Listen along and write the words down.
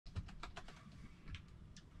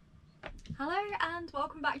Hello and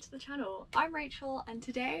welcome back to the channel. I'm Rachel and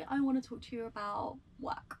today I want to talk to you about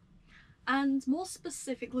work. And more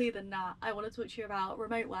specifically than that, I want to talk to you about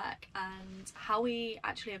remote work and how we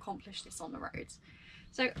actually accomplish this on the road.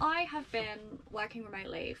 So I have been working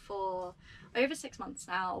remotely for over 6 months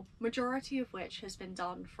now, majority of which has been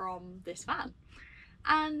done from this van.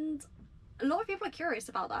 And a lot of people are curious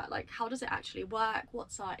about that, like how does it actually work?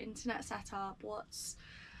 What's our internet setup? What's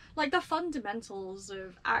like the fundamentals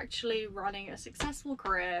of actually running a successful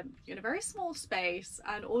career in a very small space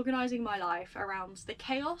and organising my life around the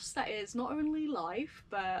chaos that is not only life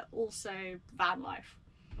but also van life,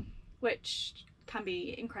 which can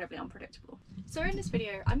be incredibly unpredictable. So in this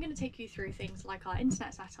video I'm going to take you through things like our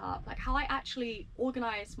internet setup, like how I actually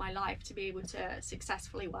organise my life to be able to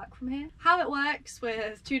successfully work from here, how it works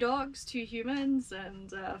with 2 dogs, 2 humans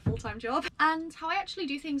and a full-time job, and how I actually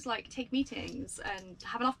do things like take meetings and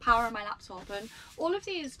have enough power on my laptop, and all of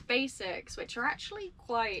these basics which are actually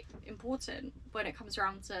quite important when it comes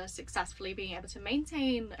around to successfully being able to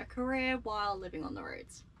maintain a career while living on the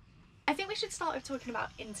roads. I think we should start with talking about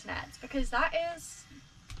internet because that is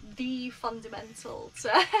the fundamental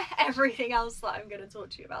to everything else that I'm going to talk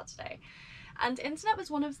to you about today. And internet was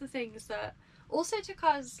one of the things that also took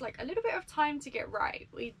us like a little bit of time to get right.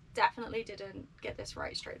 We definitely didn't get this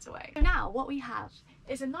right straight away. So now what we have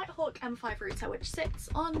is a Nighthawk M5 router which sits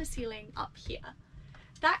on the ceiling up here.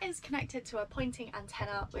 That is connected to a pointing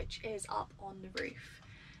antenna which is up on the roof.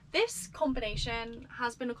 This combination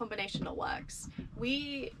has been a combination that works.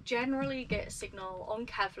 We generally get a signal on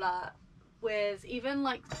Kevlar with even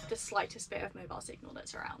like the slightest bit of mobile signal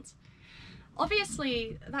that's around.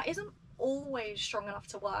 Obviously that isn't always strong enough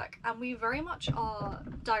to work, and we very much are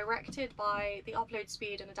directed by the upload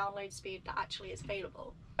speed and the download speed that actually is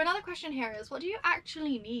available. Another question here is, what do you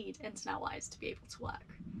actually need internet wise to be able to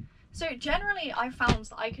work? So generally I've found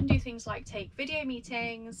that I can do things like take video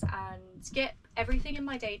meetings and get everything in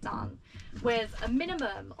my day done with a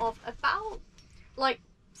minimum of about like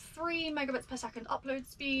 3 megabits per second upload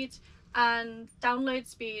speed and download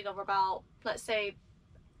speed of about, let's say,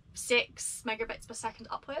 6 megabits per second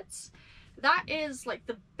upwards. That is like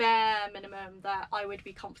the bare minimum that I would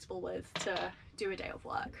be comfortable with to do a day of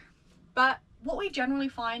work. But what we generally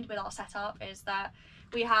find with our setup is that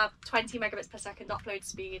we have 20 megabits per second upload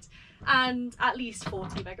speed and at least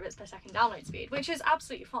 40 megabits per second download speed, which is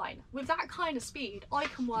absolutely fine. With that kind of speed, I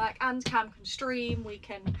can work and Cam can stream. We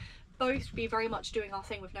can both be very much doing our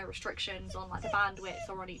thing with no restrictions on like the bandwidth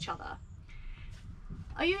or on each other.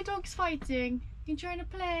 Are you dogs fighting? Are you trying to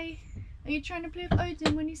play? Are you trying to play with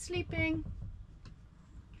Odin when he's sleeping?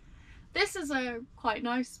 This is a quite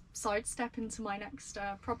nice sidestep into my next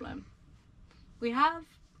problem. We have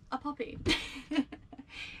a puppy.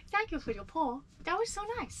 Thank you for your paw. That was so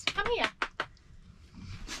nice. Come here.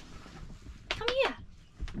 Come here.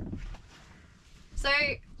 So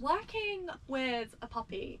working with a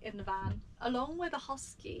puppy in the van, along with a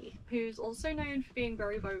husky who's also known for being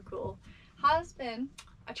very vocal, has been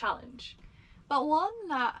a challenge. But one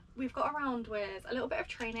that we've got around with a little bit of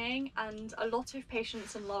training and a lot of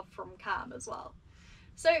patience and love from Cam as well.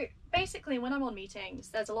 So basically when I'm on meetings,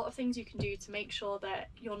 there's a lot of things you can do to make sure that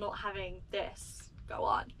you're not having this go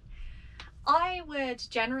on. I would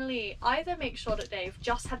generally either make sure that they've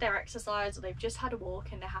just had their exercise or they've just had a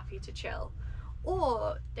walk and they're happy to chill,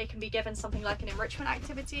 or they can be given something like an enrichment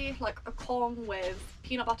activity, like a Kong with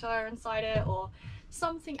peanut butter inside it or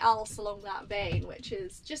something else along that vein, which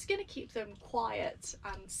is just going to keep them quiet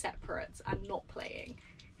and separate and not playing.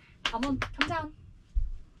 Come on, come down.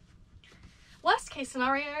 Worst case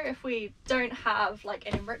scenario, if we don't have like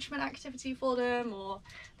an enrichment activity for them or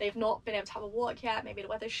they've not been able to have a walk yet, maybe the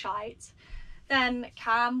weather's shite, then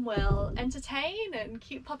Cam will entertain and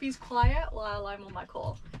keep puppies quiet while I'm on my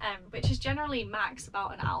call, which is generally max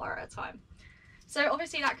about an hour at a time. So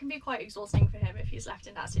obviously that can be quite exhausting for him if he's left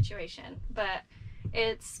in that situation, but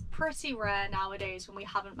it's pretty rare nowadays when we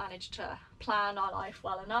haven't managed to plan our life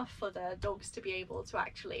well enough for the dogs to be able to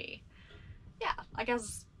actually, yeah, I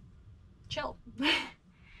guess, chill.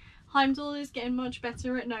 Heimdall is getting much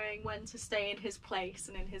better at knowing when to stay in his place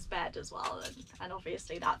and in his bed as well, and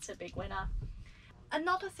obviously that's a big winner.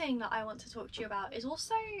 Another thing that I want to talk to you about is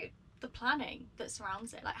also the planning that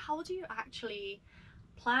surrounds it. Like, how do you actually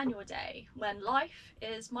plan your day when life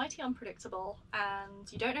is mighty unpredictable and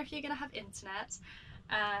you don't know if you're going to have internet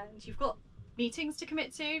and you've got meetings to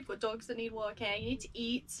commit to, you've got dogs that need walking, you need to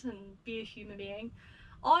eat and be a human being.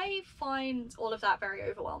 I find all of that very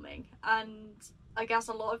overwhelming, and I guess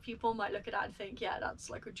a lot of people might look at that and think, yeah,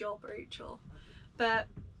 that's like a job, Rachel. But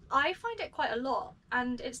I find it quite a lot,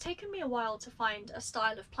 and it's taken me a while to find a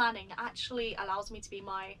style of planning that actually allows me to be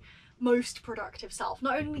my most productive self,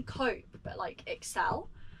 not only cope but like excel.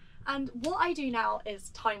 And what I do now is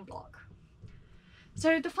time block.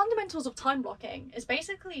 So the fundamentals of time blocking is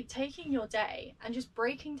basically taking your day and just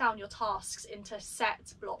breaking down your tasks into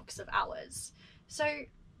set blocks of hours. So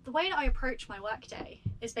the way that I approach my workday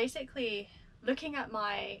is basically looking at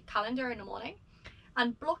my calendar in the morning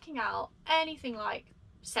and blocking out anything like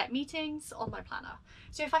set meetings on my planner.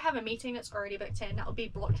 So if I have a meeting that's already booked in, that will be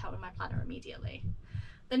blocked out in my planner immediately.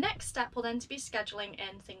 The next step will then to be scheduling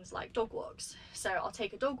in things like dog walks. So I'll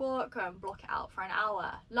take a dog walk, go and block it out for an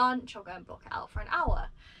hour. Lunch, I'll go and block it out for an hour.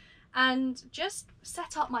 And just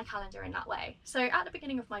set up my calendar in that way. So at the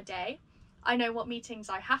beginning of my day, I know what meetings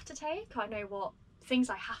I have to take, I know what things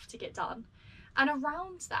I have to get done. And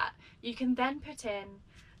around that, you can then put in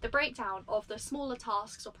the breakdown of the smaller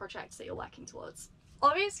tasks or projects that you're working towards.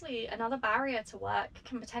 Obviously, another barrier to work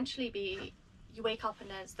can potentially be you wake up and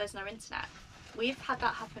there's no internet. We've had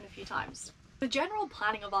that happen a few times. The general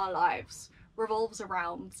planning of our lives revolves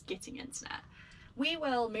around getting internet. We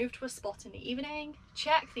will move to a spot in the evening,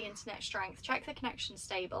 check the internet strength, check the connection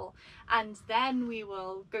stable, and then we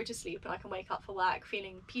will go to sleep and I can wake up for work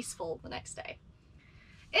feeling peaceful the next day.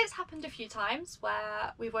 It's happened a few times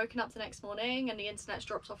where we've woken up the next morning and the internet's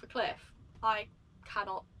dropped off a cliff. I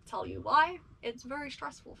cannot tell you why. It's very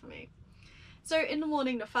stressful for me. So in the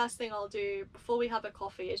morning, the first thing I'll do before we have a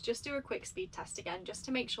coffee is just do a quick speed test again, just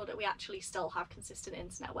to make sure that we actually still have consistent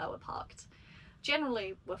internet where we're parked.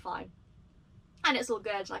 Generally, we're fine. And it's all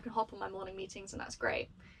good, and I can hop on my morning meetings and that's great.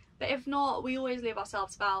 But if not, we always leave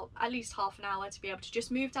ourselves about at least half an hour to be able to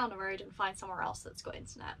just move down the road and find somewhere else that's got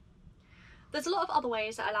internet. There's a lot of other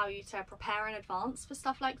ways that allow you to prepare in advance for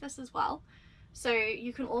stuff like this as well. So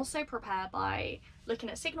you can also prepare by looking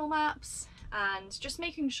at signal maps and just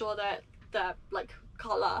making sure that the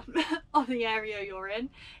colour of the area you're in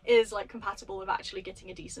is compatible with actually getting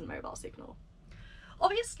a decent mobile signal.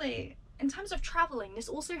 Obviously, in terms of travelling, this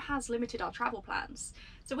also has limited our travel plans.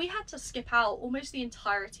 So we had to skip out almost the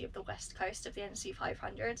entirety of the west coast of the NC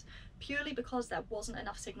 500 purely because there wasn't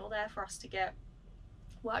enough signal there for us to get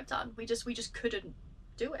work done. We just couldn't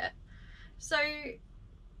do it. So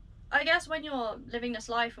I guess when you're living this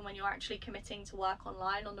life and when you're actually committing to work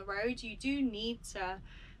online on the road, you do need to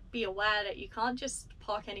be aware that you can't just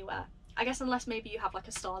park anywhere. I guess unless maybe you have like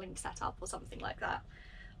a Starlink setup or something like that.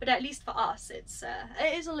 But at least for us, it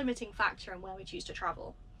is a limiting factor in where we choose to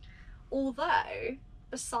travel. Although,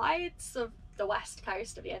 besides of the west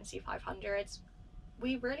coast of the NC 500,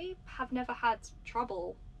 we really have never had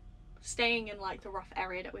trouble staying in the rough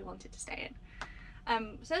area that we wanted to stay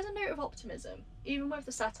in. So there's a note of optimism, even with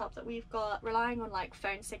the setup that we've got, relying on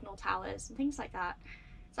phone signal towers and things like that.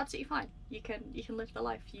 It's absolutely fine. You can live the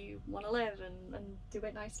life you want to live and do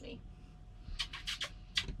it nicely.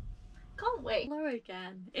 Can't wait. Hello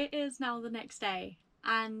again. It is now the next day,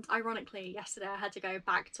 and ironically yesterday I had to go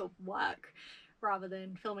back to work rather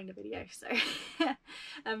than filming the video, so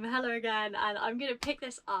hello again, and I'm going to pick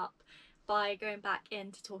this up by going back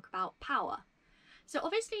in to talk about power. So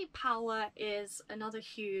obviously power is another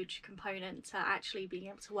huge component to actually being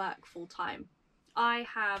able to work full time. I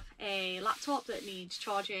have a laptop that needs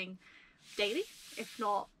charging daily, if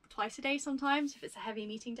not twice a day sometimes if it's a heavy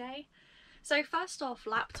meeting day. So first off,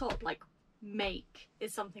 laptop make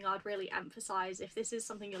is something I'd really emphasize if this is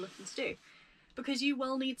something you're looking to do, because you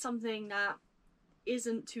will need something that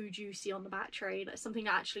isn't too juicy on the battery, that's something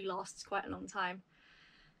that actually lasts quite a long time.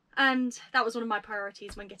 And that was one of my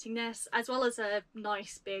priorities when getting this, as well as a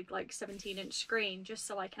nice big 17-inch screen, just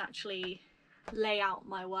so I can actually lay out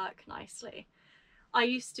my work nicely. I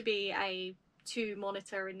used to be a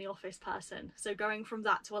 2-monitor in the office person, so going from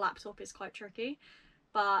that to a laptop is quite tricky,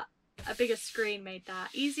 but a bigger screen made that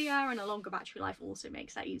easier, and a longer battery life also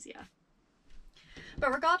makes that easier.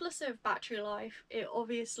 But regardless of battery life, it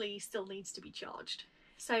obviously still needs to be charged.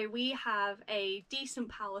 So we have a decent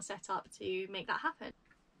power setup to make that happen.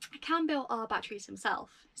 Cam built our batteries himself.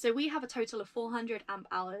 So we have a total of 400 amp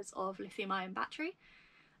hours of lithium-ion battery.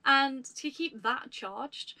 And to keep that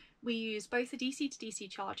charged, we use both a DC to DC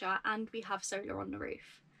charger and we have solar on the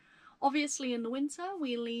roof. Obviously in the winter,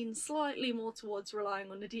 we lean slightly more towards relying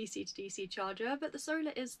on the DC to DC charger, but the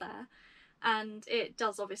solar is there. And it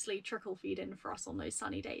does obviously trickle feed in for us on those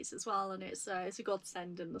sunny days as well, and it's a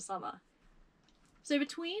godsend in the summer. So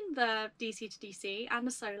between the DC to DC and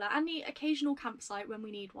the solar and the occasional campsite when we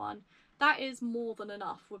need one, that is more than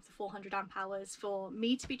enough with the 400 amp hours for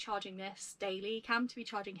me to be charging this daily, Cam to be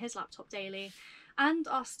charging his laptop daily, and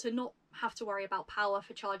us to not have to worry about power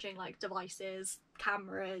for charging devices,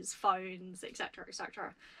 cameras, phones, etc,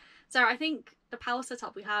 etc. So I think the power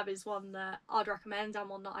setup we have is one that I'd recommend and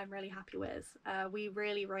one that I'm really happy with. We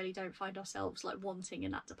really don't find ourselves like wanting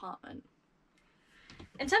in that department.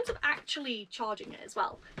 In terms of actually charging it as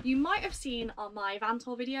well, you might have seen on my van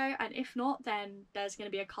tour video, and if not, then there's going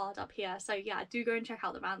to be a card up here. So yeah, do go and check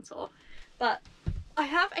out the van tour. But I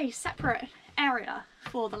have a separate area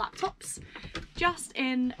for the laptops, just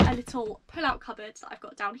in a little pull-out cupboard that I've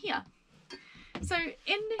got down here. So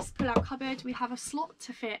in this pull-out cupboard, we have a slot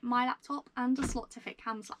to fit my laptop and a slot to fit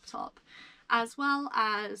Cam's laptop, as well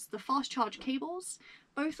as the fast charge cables.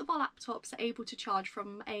 Both of our laptops are able to charge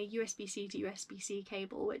from a USB-C to USB-C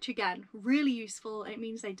cable, which again, really useful. It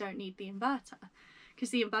means they don't need the inverter, because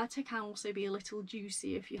the inverter can also be a little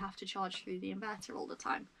juicy if you have to charge through the inverter all the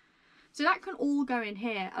time. So that can all go in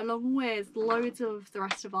here, along with loads of the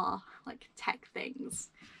rest of our like tech things.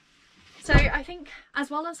 So I think as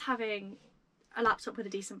well as having a laptop with a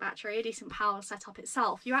decent battery, a decent power setup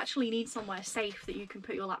itself, you actually need somewhere safe that you can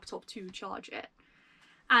put your laptop to charge it.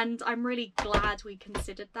 And I'm really glad we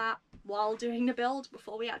considered that while doing the build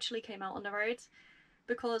before we actually came out on the road,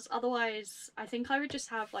 because otherwise I think I would just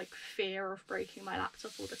have like fear of breaking my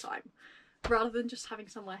laptop all the time, rather than just having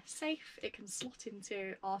somewhere safe it can slot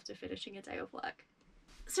into after finishing a day of work.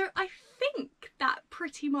 So I think that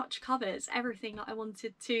pretty much covers everything that I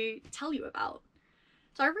wanted to tell you about.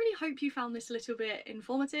 So I really hope you found this a little bit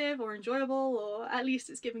informative or enjoyable, or at least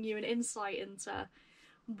it's giving you an insight into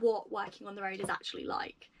what working on the road is actually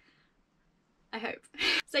like. I hope.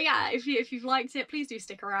 So yeah, if you've liked it, please do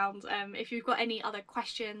stick around. If you've got any other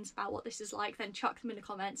questions about what this is like, then chuck them in the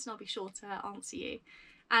comments and I'll be sure to answer you.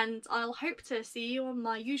 And I'll hope to see you on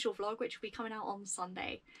my usual vlog, which will be coming out on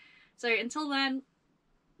Sunday. So until then,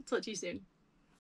 talk to you soon.